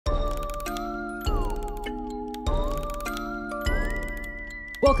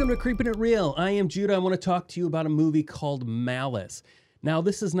Welcome to Creepin' It Real. I am Judah. I want to talk to you about a movie called Malice. Now,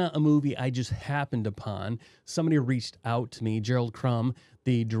 this is not a movie I just happened upon. Somebody reached out to me, Gerald Crum,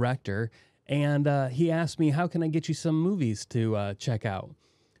 the director, and he asked me, how can I get you some movies to check out?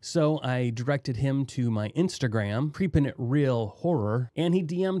 So I directed him to my Instagram, Creepin' It Real Horror, and he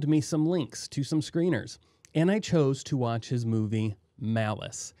DM'd me some links to some screeners. And I chose to watch his movie,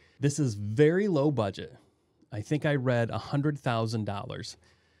 Malice. This is very low budget. I think I read $100,000.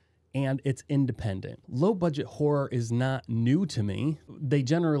 And it's independent. Low budget horror is not new to me. They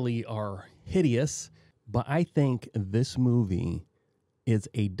generally are hideous, but I think this movie is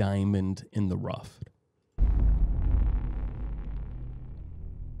a diamond in the rough.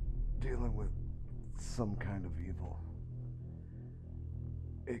 Dealing with some kind of evil.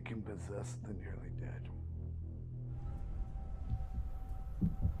 It can possess the nearly dead.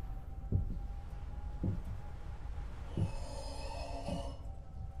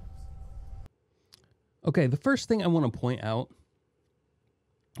 Okay, the first thing I want to point out,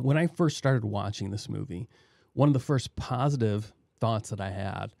 when I first started watching this movie, one of the first positive thoughts that I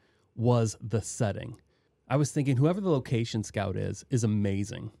had was the setting. I was thinking whoever the location scout is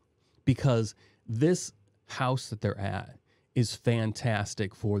Mm-hmm. because this house that they're at is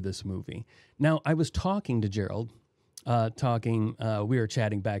fantastic for this movie. Now, I was talking to Gerald, we were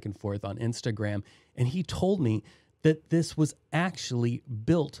chatting back and forth on Instagram, and he told me that this was actually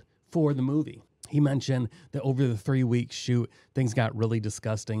built for the movie. He mentioned that over the 3-week shoot, things got really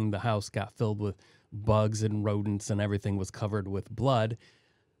disgusting. The house got filled with bugs and rodents and everything was covered with blood.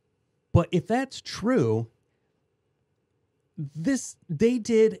 But if that's true, they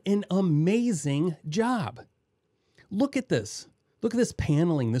did an amazing job. Look at this. Look at this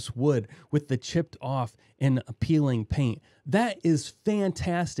paneling, this wood with the chipped off and peeling paint. That is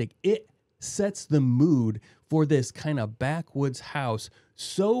fantastic. It sets the mood for this kind of backwoods house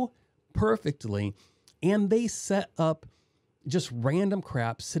so perfectly, and they set up just random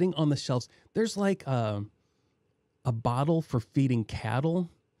crap sitting on the shelves. There's like a bottle for feeding cattle.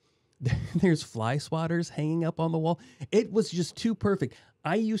 There's fly swatters hanging up on the wall. It was just too perfect.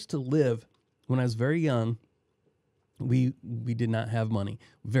 I used to live, when I was very young, we did not have money,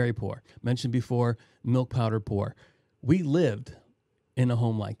 very poor. Mentioned before, milk powder poor. We lived in a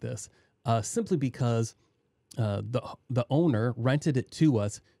home like this simply because the owner rented it to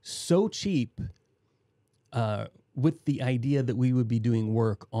us so cheap with the idea that we would be doing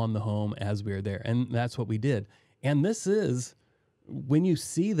work on the home as we were there. And that's what we did. And this is, when you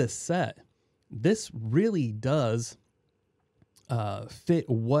see the set, this really does fit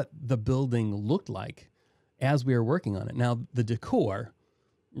what the building looked like as we were working on it. Now, the decor,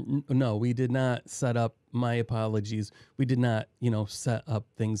 no, we did not set up, my apologies, we did not, set up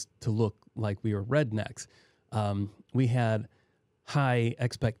things to look like we were rednecks. We had high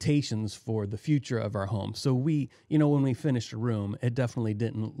expectations for the future of our home. So we, when we finished a room, it definitely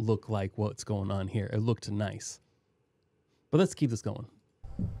didn't look like what's going on here. It looked nice. But let's keep this going.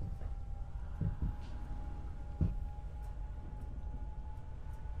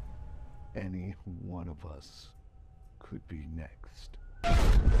 Any one of us could be next.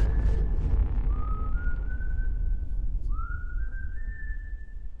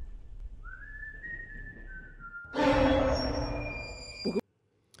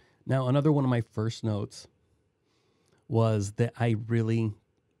 Now, another one of my first notes was that I really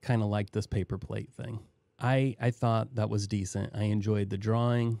kind of liked this paper plate thing. I thought that was decent. I enjoyed the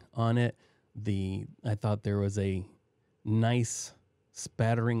drawing on it. I thought there was a nice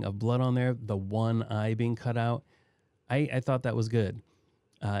spattering of blood on there, the one eye being cut out. I thought that was good.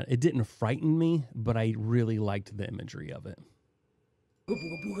 It didn't frighten me, but I really liked the imagery of it.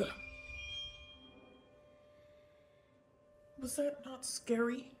 Was that not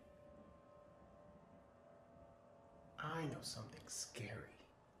scary? I know something scary.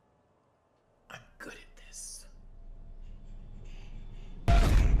 I'm good at this.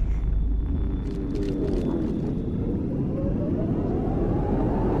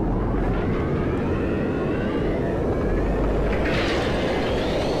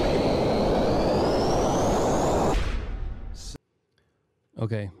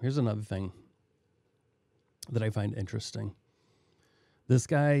 Okay, here's another thing that I find interesting. This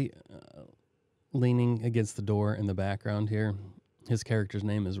guy leaning against the door in the background here, his character's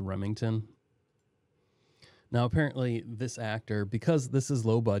name is Remington. Now, apparently this actor, because this is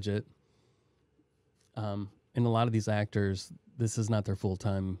low budget, and a lot of these actors, this is not their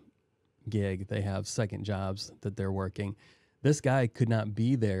full-time gig. They have second jobs that they're working. This guy could not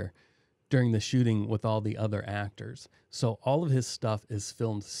be there during the shooting with all the other actors. So all of his stuff is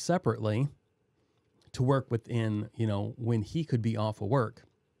filmed separately to work within, when he could be off of work.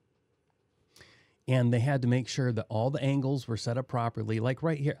 and they had to make sure that all the angles were set up properly. Like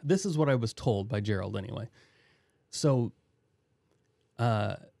right here, this is what I was told by Gerald anyway. So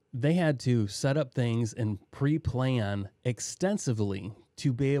they had to set up things and pre-plan extensively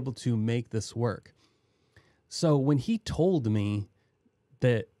to be able to make this work. So when he told me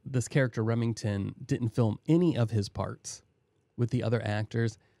that this character Remington didn't film any of his parts with the other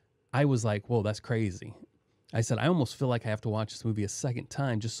actors, I was like, whoa, that's crazy. I said, I almost feel like I have to watch this movie a second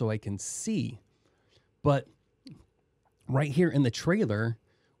time just so I can see. But right here in the trailer,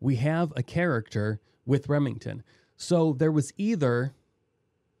 we have a character with Remington. So there was either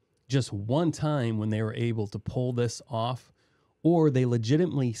just one time when they were able to pull this off, or they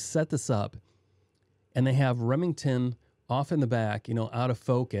legitimately set this up and they have Remington off in the back, you know, out of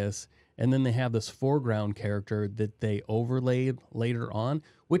focus. And then they have this foreground character that they overlaid later on,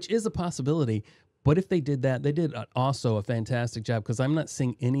 which is a possibility. But if they did that, they did also a fantastic job, because I'm not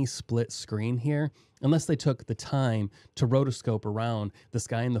seeing any split screen here unless they took the time to rotoscope around this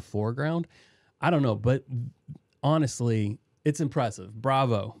guy in the foreground. I don't know, but honestly, it's impressive.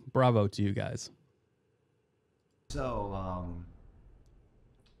 Bravo. Bravo to you guys. So,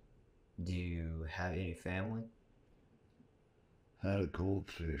 do you have any family? Had a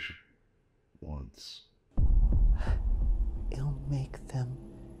goldfish once. It'll make them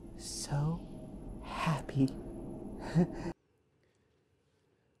so happy.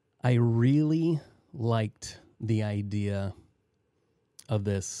 I really liked the idea of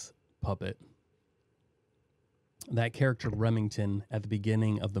this puppet. That character Remington at the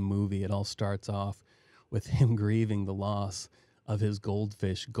beginning of the movie, it all starts off with him grieving the loss of his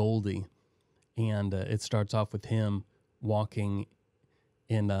goldfish, Goldie. And it starts off with him walking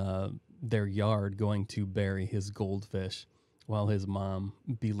in their yard going to bury his goldfish while his mom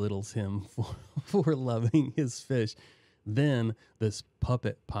belittles him for loving his fish. Then this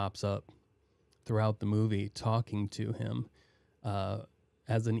puppet pops up throughout the movie talking to him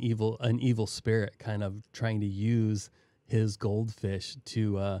as an evil spirit, kind of trying to use his goldfish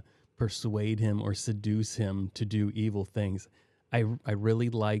to persuade him or seduce him to do evil things. I really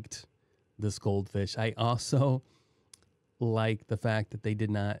liked this goldfish. I also like the fact that they did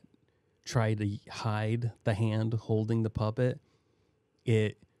not try to hide the hand holding the puppet.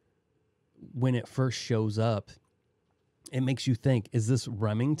 When it first shows up, it makes you think, is this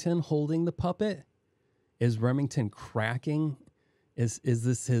Remington holding the puppet? Is Remington cracking? Is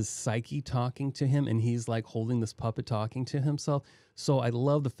this his psyche talking to him, and he's like holding this puppet talking to himself? So I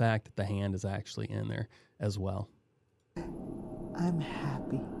love the fact that the hand is actually in there as well. I'm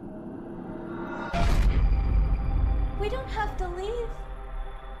happy. We don't have to leave.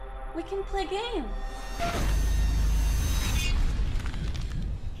 We can play games.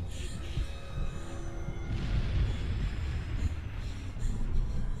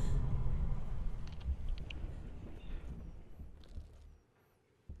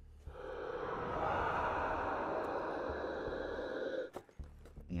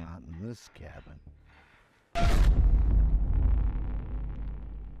 Not in this cabin.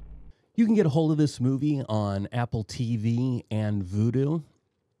 You can get a hold of this movie on Apple TV and Vudu.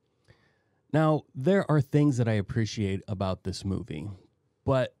 Now, there are things that I appreciate about this movie,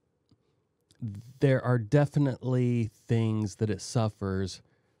 but there are definitely things that it suffers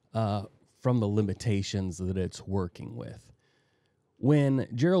from the limitations that it's working with. When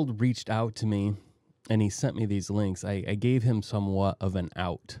Gerald reached out to me and he sent me these links, I gave him somewhat of an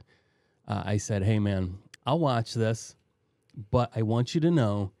out. I said, hey, man, I'll watch this, but I want you to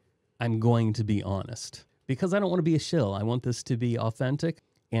know I'm going to be honest, because I don't want to be a shill. I want this to be authentic.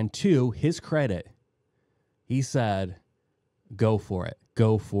 And to his credit, he said, go for it.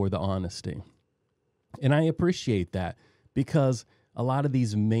 Go for the honesty. And I appreciate that, because a lot of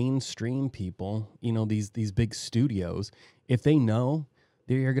these mainstream people, you know, these big studios, if they know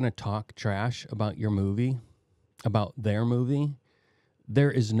they're going to talk trash about your movie, about their movie,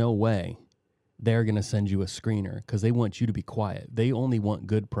 there is no way they're going to send you a screener, because they want you to be quiet. They only want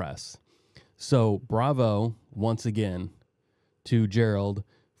good press. So bravo once again to Gerald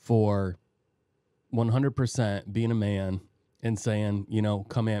for 100% being a man and saying, you know,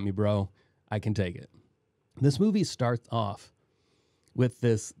 come at me, bro. I can take it. This movie starts off with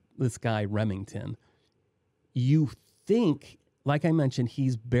this guy, Remington. You think, like I mentioned,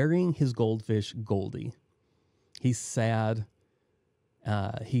 he's burying his goldfish, Goldie. He's sad.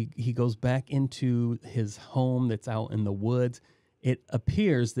 He goes back into his home that's out in the woods. It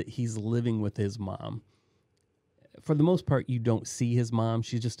appears that he's living with his mom. For the most part, you don't see his mom.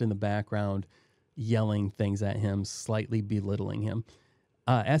 She's just in the background yelling things at him, slightly belittling him.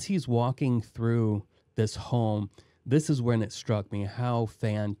 As he's walking through this home, this is when it struck me how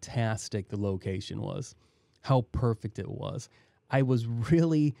fantastic the location was, how perfect it was. I was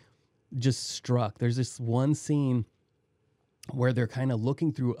really just struck. There's this one scene where they're kind of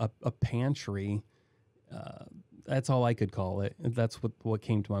looking through a pantry. That's all I could call it. That's what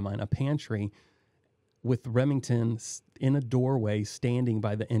came to my mind. A pantry with Remington in a doorway standing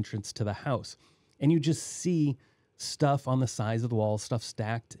by the entrance to the house. And you just see stuff on the sides of the wall, stuff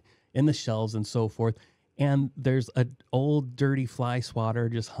stacked in the shelves and so forth. And there's an old dirty fly swatter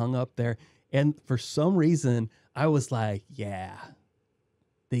just hung up there. And for some reason, I was like, yeah,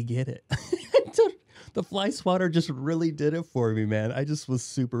 they get it. The fly swatter just really did it for me, man. I just was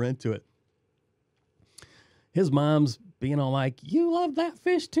super into it. His mom's being all like, you love that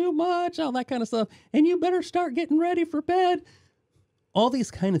fish too much, all that kind of stuff. And you better start getting ready for bed. All these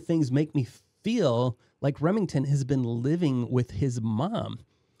kind of things make me feel like Remington has been living with his mom.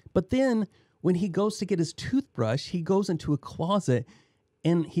 But then when he goes to get his toothbrush, he goes into a closet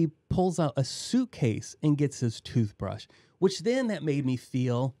and he pulls out a suitcase and gets his toothbrush, which then that made me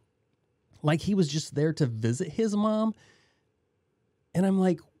feel like he was just there to visit his mom. And I'm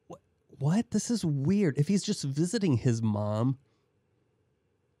like, what? This is weird. If he's just visiting his mom,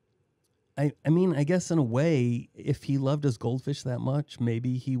 I mean, I guess in a way, if he loved his goldfish that much,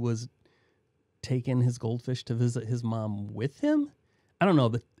 maybe he was taking his goldfish to visit his mom with him. I don't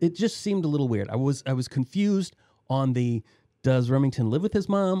know. It just seemed a little weird. I was confused on does Remington live with his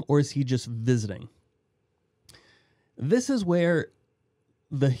mom or is he just visiting? This is where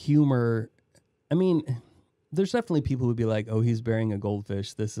the humor, I mean, there's definitely people who'd be like, oh, he's burying a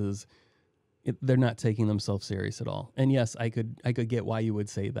goldfish. They're not taking themselves serious at all. And yes, I could get why you would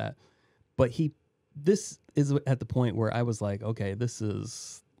say that. But this is at the point where I was like, okay,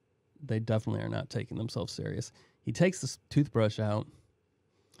 they definitely are not taking themselves serious. He takes this toothbrush out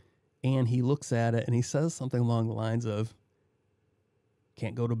and he looks at it and he says something along the lines of,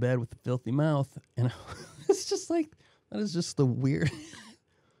 can't go to bed with a filthy mouth. And it's just like, that is just the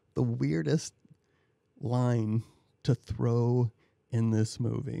weirdest line to throw in this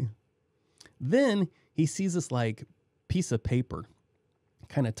movie. Then he sees this like piece of paper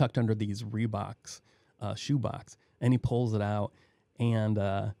kind of tucked under these Reeboks shoebox, and he pulls it out and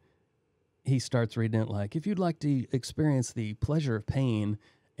he starts reading it like, if you'd like to experience the pleasure of pain.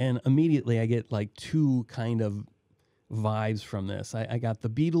 And immediately I get like two kind of vibes from this. I got the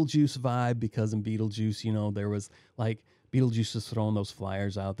Beetlejuice vibe because in Beetlejuice, there was like Beetlejuice is throwing those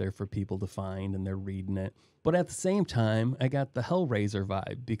flyers out there for people to find and they're reading it. But at the same time, I got the Hellraiser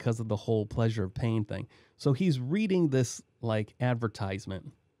vibe because of the whole pleasure of pain thing. So he's reading this like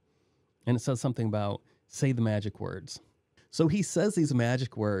advertisement and it says something about say the magic words. So he says these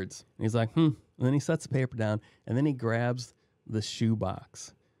magic words and he's like, And then he sets the paper down and then he grabs the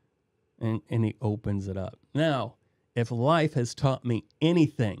shoebox and he opens it up. Now, if life has taught me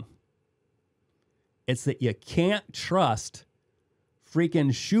anything, it's that you can't trust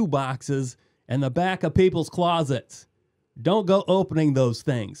freaking shoe boxes in the back of people's closets. Don't go opening those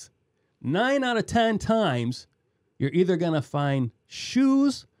things. 9 out of 10 times, you're either going to find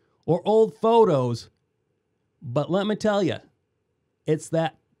shoes or old photos. But let me tell you, it's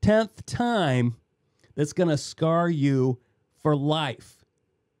that 10th time that's going to scar you for life.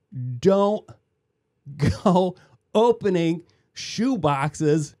 Don't go opening shoe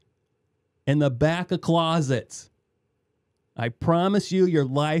boxes in the back of closets. I promise you your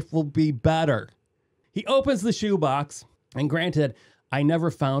life will be better. He opens the shoebox, and granted, I never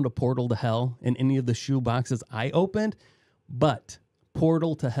found a portal to hell in any of the shoe boxes I opened, but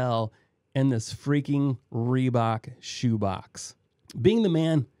portal to hell in this freaking Reebok shoebox. Being the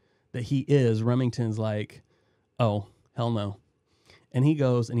man that he is, Remington's like, oh, hell no. And he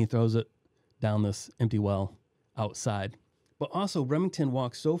goes and he throws it down this empty well outside. But also Remington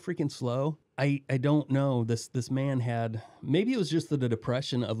walks so freaking slow. I don't know. This man had, maybe it was just the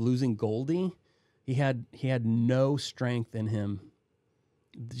depression of losing Goldie. He had no strength in him.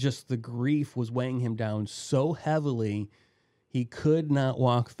 Just the grief was weighing him down so heavily. He could not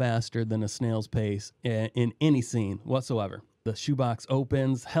walk faster than a snail's pace in any scene whatsoever. The shoebox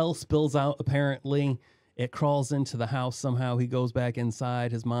opens. Hell spills out, apparently. It crawls into the house somehow. He goes back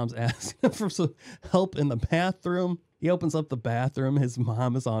inside. His mom's asking him for some help in the bathroom. He opens up the bathroom. His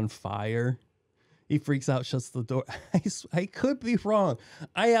mom is on fire. He freaks out, shuts the door. I could be wrong.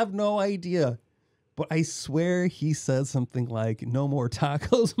 I have no idea. But I swear he says something like, no more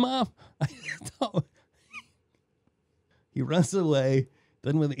tacos, Mom. I don't. He runs away.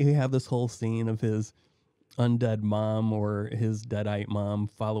 Then we have this whole scene of his undead mom or his deadite mom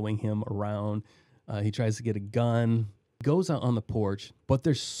following him around. He tries to get a gun, goes out on the porch, but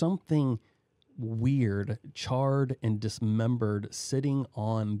there's something weird, charred and dismembered, sitting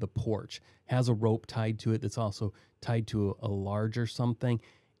on the porch. Has a rope tied to it that's also tied to a larger something.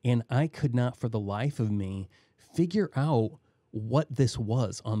 And I could not for the life of me figure out what this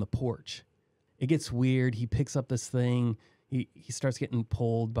was on the porch. It gets weird. He picks up this thing. He starts getting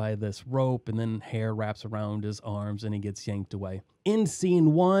pulled by this rope, and then hair wraps around his arms and he gets yanked away. In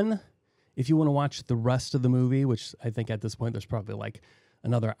scene 1, if you want to watch the rest of the movie, which I think at this point there's probably like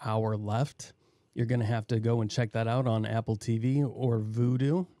another hour left, you're going to have to go and check that out on Apple TV or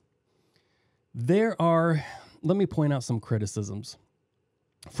Vudu. Let me point out some criticisms.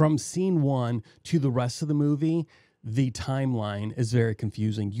 From scene 1 to the rest of the movie, the timeline is very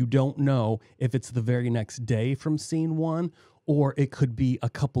confusing. You don't know if it's the very next day from scene 1 or it could be a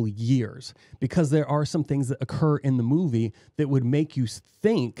couple years, because there are some things that occur in the movie that would make you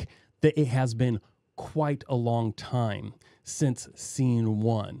think that it has been quite a long time since scene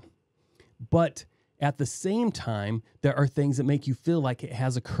 1. But at the same time, there are things that make you feel like it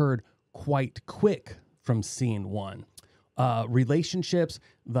has occurred quite quick from scene 1. Relationships,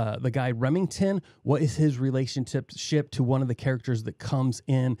 the guy Remington, what is his relationship to one of the characters that comes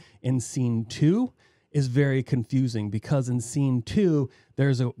in scene 2 is very confusing, because in scene 2,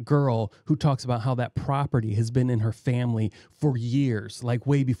 there's a girl who talks about how that property has been in her family for years, like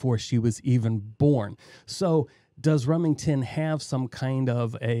way before she was even born. So does Remington have some kind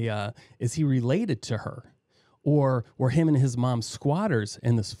of is he related to her? Or were him and his mom squatters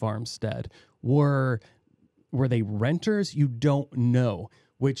in this farmstead? Were they renters? You don't know,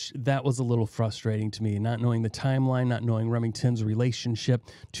 which that was a little frustrating to me, not knowing the timeline, not knowing Remington's relationship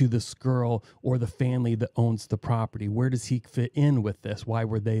to this girl or the family that owns the property. Where does he fit in with this? Why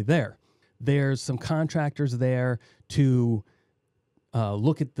were they there? There's some contractors there to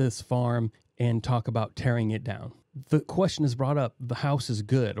look at this farm and talk about tearing it down. The question is brought up, the house is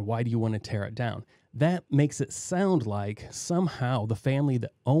good. Why do you want to tear it down? That makes it sound like somehow the family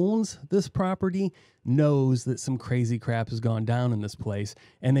that owns this property knows that some crazy crap has gone down in this place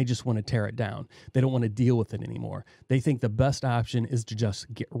and they just want to tear it down. They don't want to deal with it anymore. They think the best option is to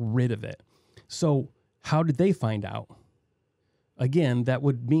just get rid of it. So how did they find out? Again, that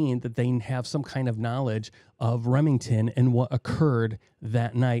would mean that they have some kind of knowledge of Remington and what occurred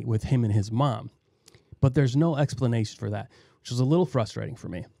that night with him and his mom. But there's no explanation for that, which is a little frustrating for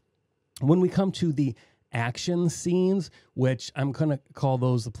me. When we come to the action scenes, which I'm going to call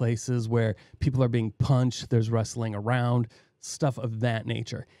those the places where people are being punched, there's wrestling around, stuff of that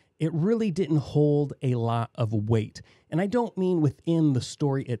nature, it really didn't hold a lot of weight. And I don't mean within the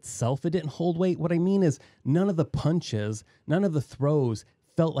story itself it didn't hold weight. What I mean is none of the punches, none of the throws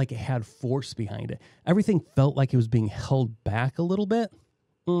felt like it had force behind it. Everything felt like it was being held back a little bit,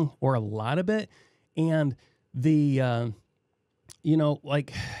 or a lot of it. And the...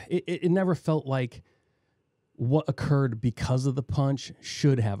 it never felt like what occurred because of the punch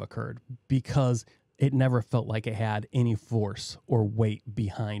should have occurred, because it never felt like it had any force or weight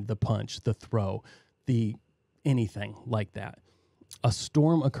behind the punch, the throw, anything like that. A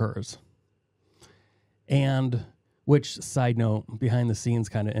storm occurs, and which, side note, behind the scenes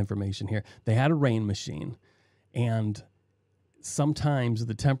kind of information here, they had a rain machine, and sometimes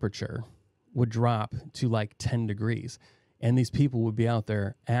the temperature would drop to like 10 degrees. And these people would be out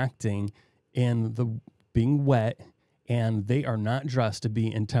there acting being wet, and they are not dressed to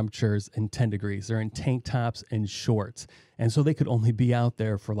be in temperatures in 10 degrees. They're in tank tops and shorts. And so they could only be out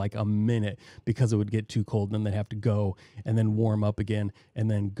there for like a minute because it would get too cold. And then they'd have to go and then warm up again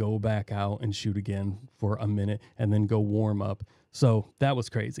and then go back out and shoot again for a minute and then go warm up. So that was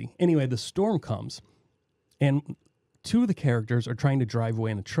crazy. Anyway, the storm comes, and two of the characters are trying to drive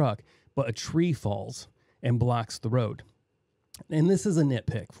away in a truck, but a tree falls and blocks the road. And this is a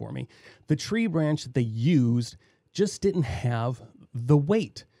nitpick for me. The tree branch that they used just didn't have the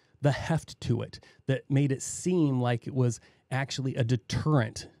weight, the heft to it that made it seem like it was actually a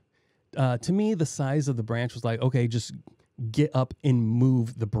deterrent. To me, the size of the branch was like, okay, just get up and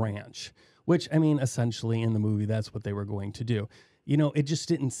move the branch, which, I mean, essentially in the movie, that's what they were going to do. You know, it just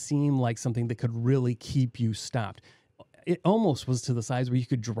didn't seem like something that could really keep you stopped. It almost was to the size where you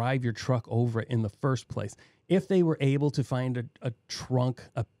could drive your truck over it in the first place. If they were able to find a chunk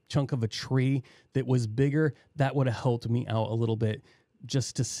of a tree that was bigger, that would have helped me out a little bit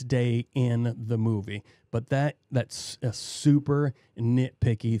just to stay in the movie. But that's a super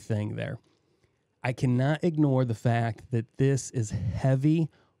nitpicky thing there. I cannot ignore the fact that this is heavy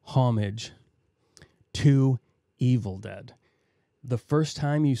homage to Evil Dead. The first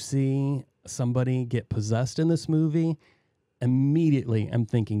time you see somebody get possessed in this movie, immediately I'm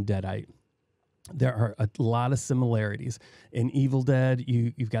thinking Deadite. there are a lot of similarities. In Evil Dead,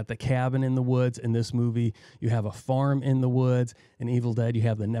 you've got the cabin in the woods. In this movie, you have a farm in the woods. In Evil Dead, you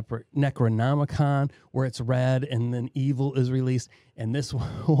have the Necronomicon where it's red and then evil is released. And this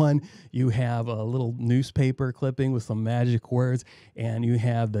one, you have a little newspaper clipping with some magic words, and you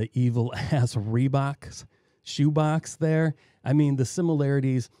have the evil ass Reebok shoebox there. I mean, the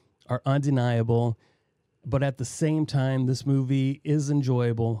similarities are undeniable, but at the same time, this movie is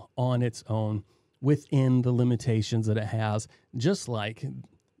enjoyable on its own within the limitations that it has, just like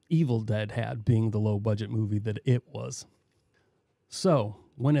Evil Dead had, being the low budget movie that it was. So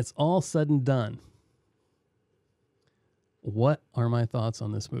when it's all said and done, what are my thoughts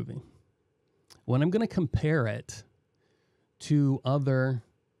on this movie? When I'm going to compare it to other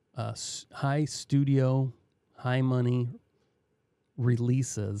high studio, high money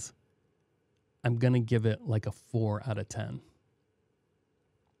releases, I'm going to give it like a 4 out of 10.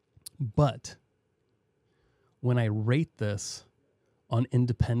 But when I rate this on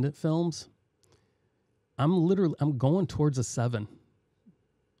independent films, I'm going towards a 7,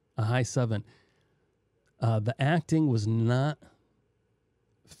 a high 7. The acting was not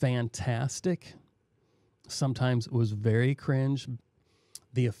fantastic. Sometimes it was very cringe.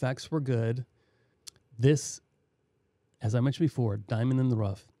 The effects were good. This, as I mentioned before, diamond in the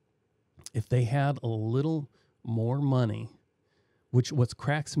rough. If they had a little more money, which what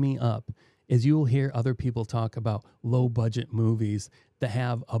cracks me up is you will hear other people talk about low budget movies that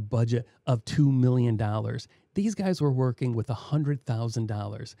have a budget of $2 million. These guys were working with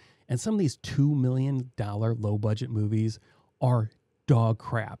 $100,000. And some of these $2 million low budget movies are dog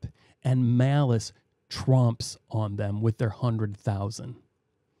crap. And Malice trumps on them with their 100,000.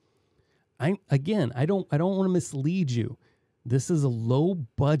 I don't want to mislead you. This is a low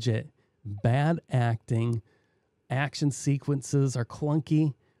budget, bad acting. Action sequences are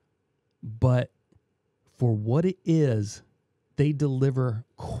clunky, but for what it is, they deliver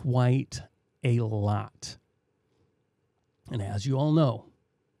quite a lot. And as you all know,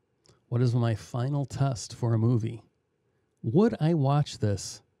 what is my final test for a movie? Would I watch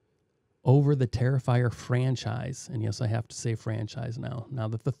this over the Terrifier franchise? And yes, I have to say franchise now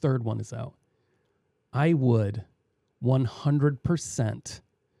that the third one is out. I would 100%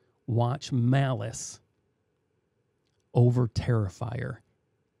 watch Malice over Terrifier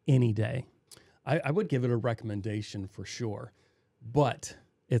any day. I would give it a recommendation for sure, but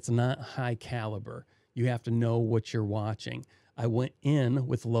it's not high caliber. You have to know what you're watching. I went in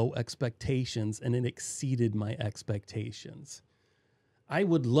with low expectations and it exceeded my expectations. I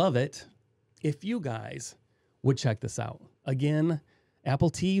would love it if you guys would check this out. Again, Apple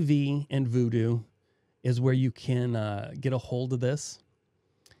TV and Vudu is where you can get a hold of this.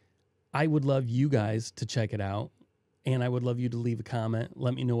 I would love you guys to check it out, and I would love you to leave a comment.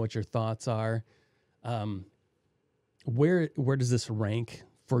 Let me know what your thoughts are. Where does this rank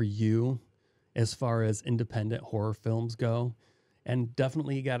for you as far as independent horror films go? And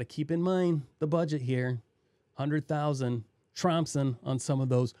definitely you got to keep in mind the budget here. 100,000 trompsing on some of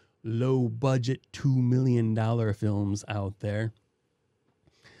those low budget $2 million films out there.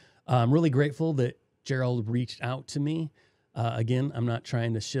 I'm really grateful that Gerald reached out to me. Again, I'm not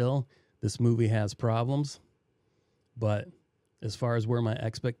trying to shill. This movie has problems, but as far as where my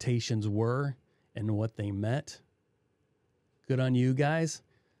expectations were and what they met, good on you guys.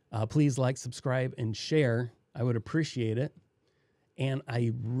 Please like, subscribe, and share. I would appreciate it. And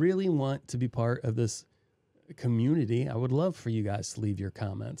I really want to be part of this community. I would love for you guys to leave your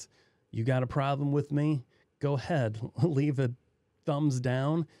comments. You got a problem with me? Go ahead, leave a thumbs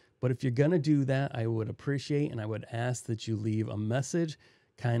down. But if you're going to do that, I would appreciate and I would ask that you leave a message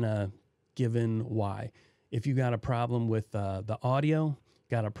kind of given why. If you got a problem with the audio,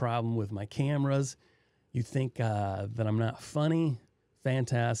 got a problem with my cameras, you think that I'm not funny,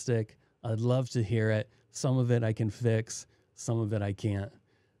 fantastic. I'd love to hear it. Some of it I can fix, some of it I can't.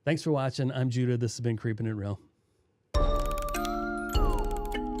 Thanks for watching. I'm Judah. This has been Creepin' It Real.